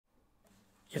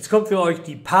Jetzt kommt für euch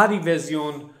die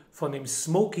Partyversion von dem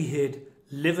Smokie-Hit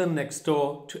Living Next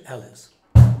Door to Alice.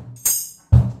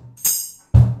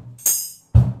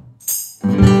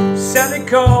 Sally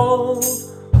called,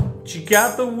 she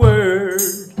got the word.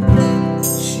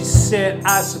 She said,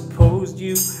 I suppose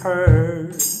you've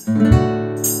heard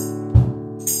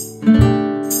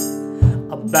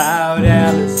about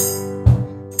Alice.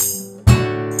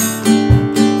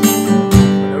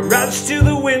 I rushed to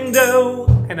the window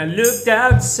and I looked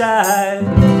outside,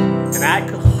 and I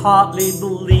could hardly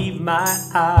believe my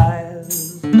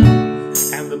eyes.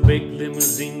 And the big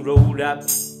limousine rolled up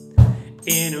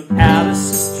into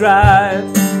Alice's drive.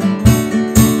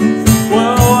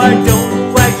 Whoa, I don't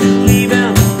know why she's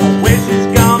leaving or where she's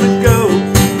gonna go.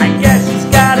 I guess she's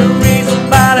got a reason,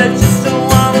 but I just don't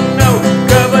wanna know.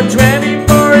 'Cause for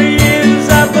 24 years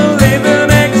I've been living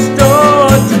next door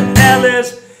to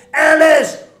Alice.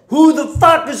 Alice, who the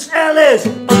fuck is Alice?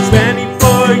 Oh,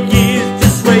 24 years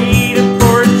just waiting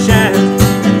for a chance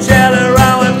to tell her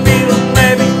how I feel and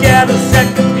maybe get a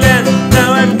second glance.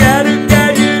 Now I've got to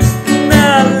get used to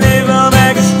not living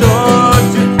next door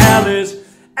to Alice.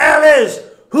 Alice,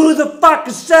 who the fuck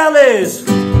is Alice?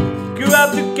 Grew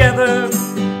up together,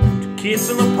 2 kids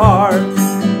in the park.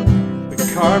 We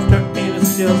carved our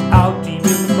initials out deep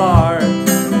in the bar.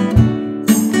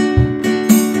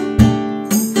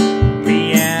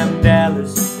 Me and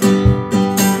Alice.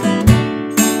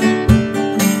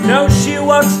 No, she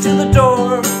walks to the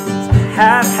door,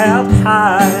 hat held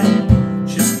high.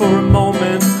 Just for a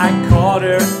moment I caught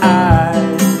her eye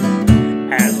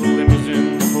as the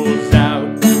limousine pulls out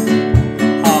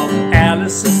on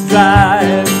Alice's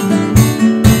drive.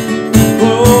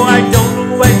 Oh, I don't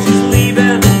know where she's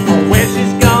leaving or where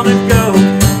she's gonna go.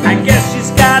 I guess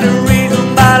she's got a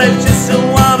reason, but I just don't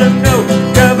wanna know.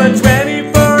 'Cause for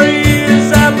 24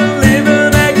 years I've been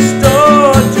living next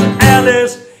door to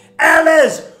Alice.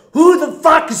 Alice, who the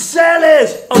fuck is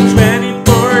Alice? Oh,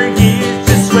 24 years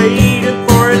just waiting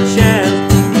for a chance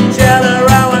to tell her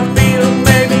how I feel,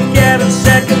 maybe get a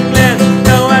second glance.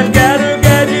 No, I've got to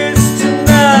get used to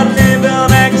not living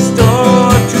next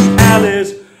door to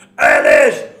Alice.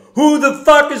 Alice, who the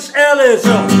fuck is Alice?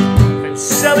 Oh, and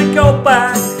Sally go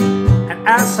back and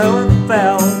asked how it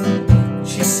felt.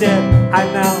 She said, I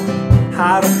know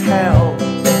how to hell.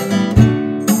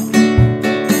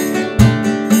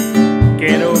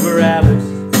 Get over Alice.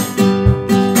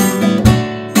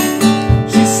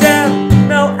 She said,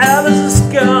 no, Alice is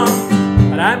gone,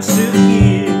 but I'm still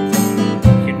here.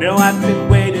 You know I've been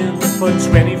waiting for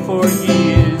 24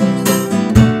 years.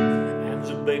 And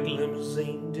the big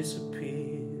limousine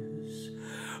disappears.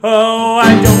 Oh,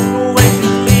 I don't know where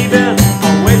she's leaving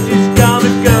or where she's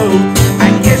gonna go. I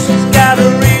guess she's got a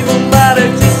reason, but I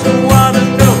just don't wanna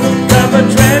know. 'Cause for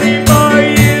 24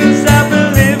 years I've been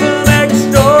living next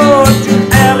door to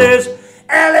Alice.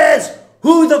 Alice,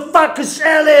 who the fuck is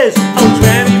Alice? Oh,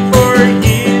 24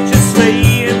 years just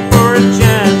waiting for a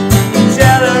chance to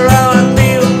tell her how I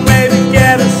feel, maybe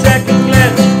get a second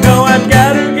glance. No, I've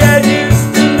got to get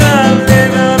used to not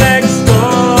living next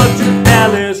door to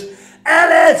Alice.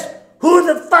 Alice, who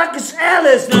the fuck is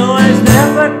Alice? No, I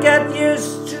never get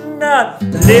used to not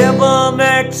living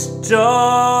next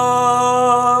door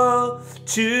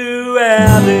to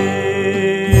Alice.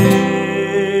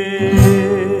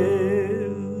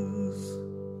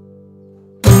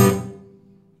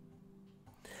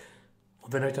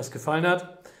 Und wenn euch das gefallen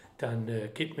hat, dann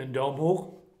gebt mir einen Daumen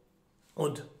hoch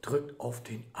und drückt auf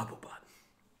den Abo-Button.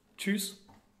 Tschüss.